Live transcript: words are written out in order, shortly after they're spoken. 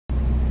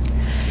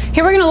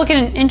Here we're going to look at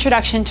an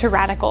introduction to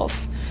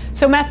radicals.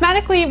 So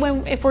mathematically,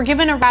 if we're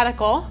given a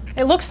radical,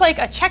 it looks like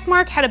a check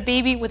mark had a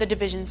baby with a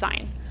division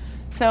sign.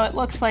 So it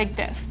looks like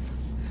this.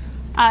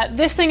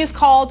 This thing is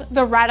called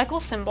the radical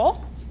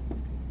symbol.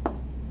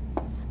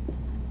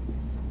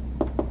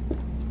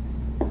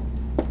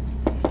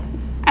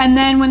 And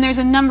then when there's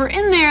a number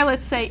in there,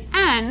 let's say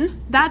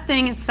n, that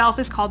thing itself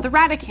is called the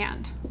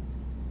radicand.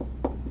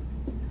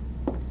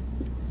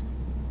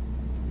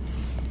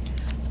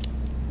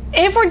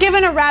 If we're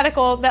given a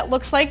radical that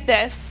looks like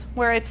this,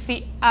 where it's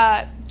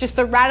just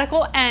the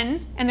radical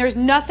n, and there's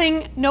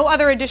no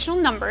other additional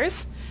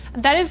numbers,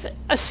 that is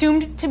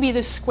assumed to be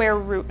the square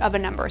root of a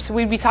number. So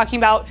we'd be talking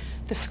about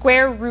the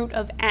square root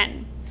of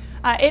n.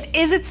 It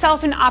is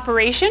itself an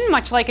operation,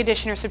 much like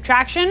addition or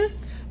subtraction,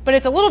 but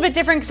it's a little bit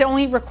different because it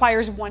only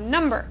requires one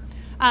number.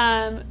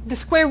 The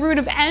square root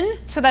of n,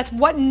 so that's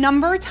what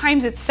number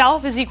times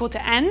itself is equal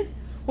to n,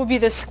 will be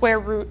the square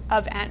root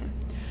of n.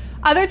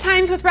 Other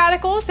times with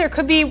radicals, there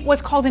could be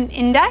what's called an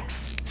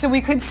index. So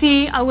we could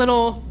see a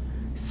little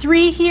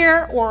 3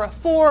 here, or a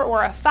 4,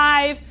 or a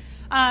 5.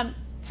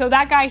 So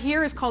that guy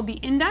here is called the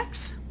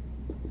index.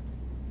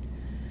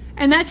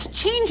 And that's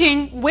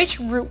changing which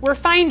root we're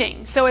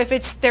finding. So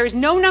if there's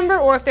no number,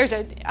 or if there's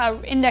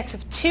an index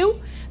of 2,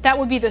 that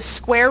would be the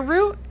square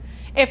root.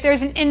 If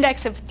there's an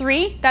index of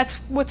 3, that's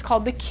what's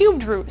called the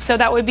cubed root. So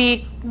that would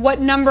be what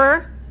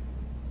number,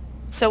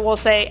 so we'll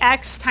say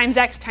x times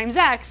x times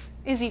x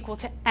is equal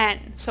to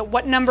n. So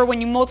what number,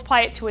 when you multiply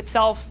it to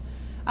itself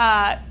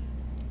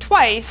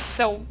twice,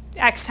 so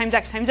x times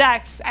x times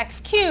x,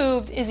 x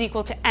cubed is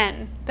equal to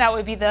n. That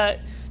would be the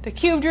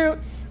cubed root.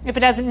 If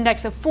it has an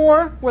index of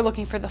 4, we're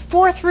looking for the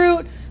 4th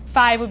root.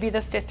 5 would be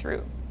the 5th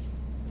root.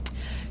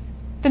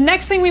 The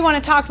next thing we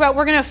want to talk about,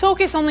 we're going to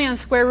focus only on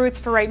square roots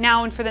for right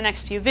now and for the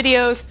next few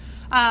videos.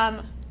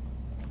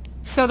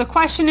 So the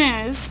question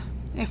is,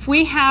 if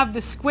we have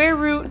the square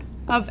root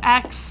of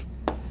x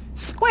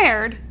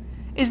squared,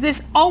 is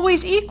this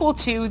always equal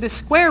to the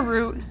square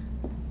root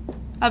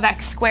of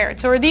x squared?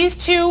 So are these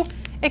two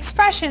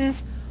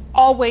expressions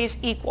always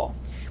equal?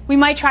 We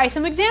might try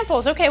some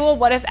examples. Okay, well,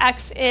 what if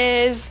x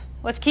is,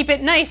 let's keep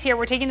it nice here,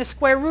 we're taking the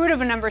square root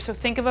of a number, so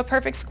think of a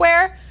perfect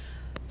square,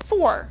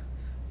 4.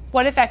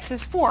 What if x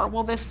is 4?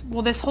 Will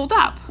this hold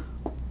up?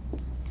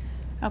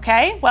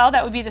 Okay, well,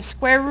 that would be the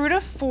square root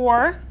of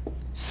 4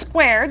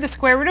 squared. The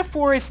square root of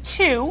 4 is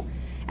 2,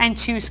 and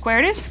 2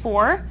 squared is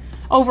 4.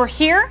 Over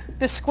here,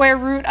 the square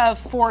root of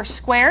 4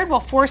 squared, well,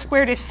 4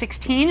 squared is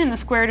 16, and the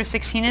square root of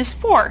 16 is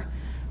 4.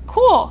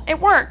 Cool, it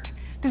worked.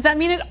 Does that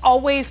mean it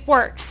always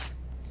works?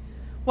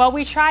 Well,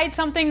 we tried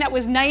something that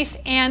was nice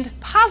and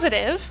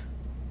positive.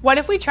 What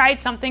if we tried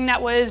something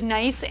that was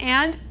nice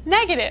and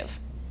negative?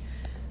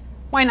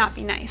 Why not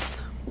be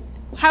nice?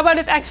 How about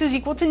if x is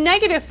equal to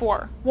negative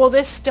 4? Will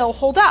this still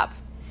hold up?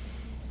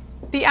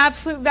 The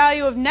absolute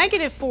value of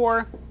negative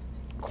 4,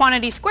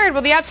 quantity squared,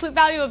 well, the absolute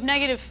value of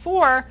negative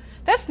 4,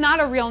 that's not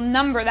a real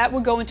number. That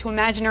would go into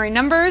imaginary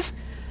numbers.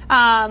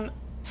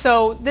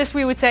 So this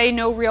we would say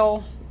no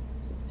real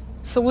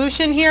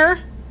solution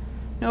here.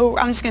 No,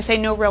 I'm just going to say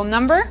no real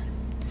number.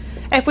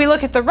 If we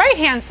look at the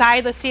right-hand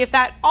side, let's see if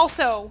that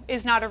also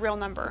is not a real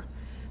number.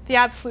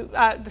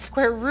 The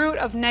square root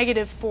of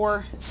negative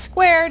 4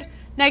 squared.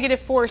 Negative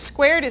 4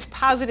 squared is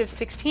positive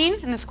 16,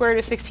 and the square root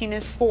of 16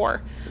 is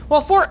 4.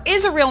 Well, 4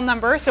 is a real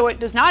number, so it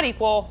does not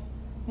equal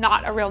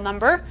not a real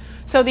number.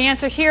 So the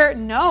answer here,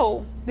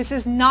 no, this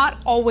is not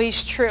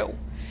always true.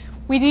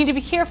 We need to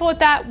be careful with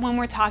that when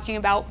we're talking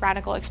about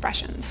radical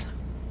expressions.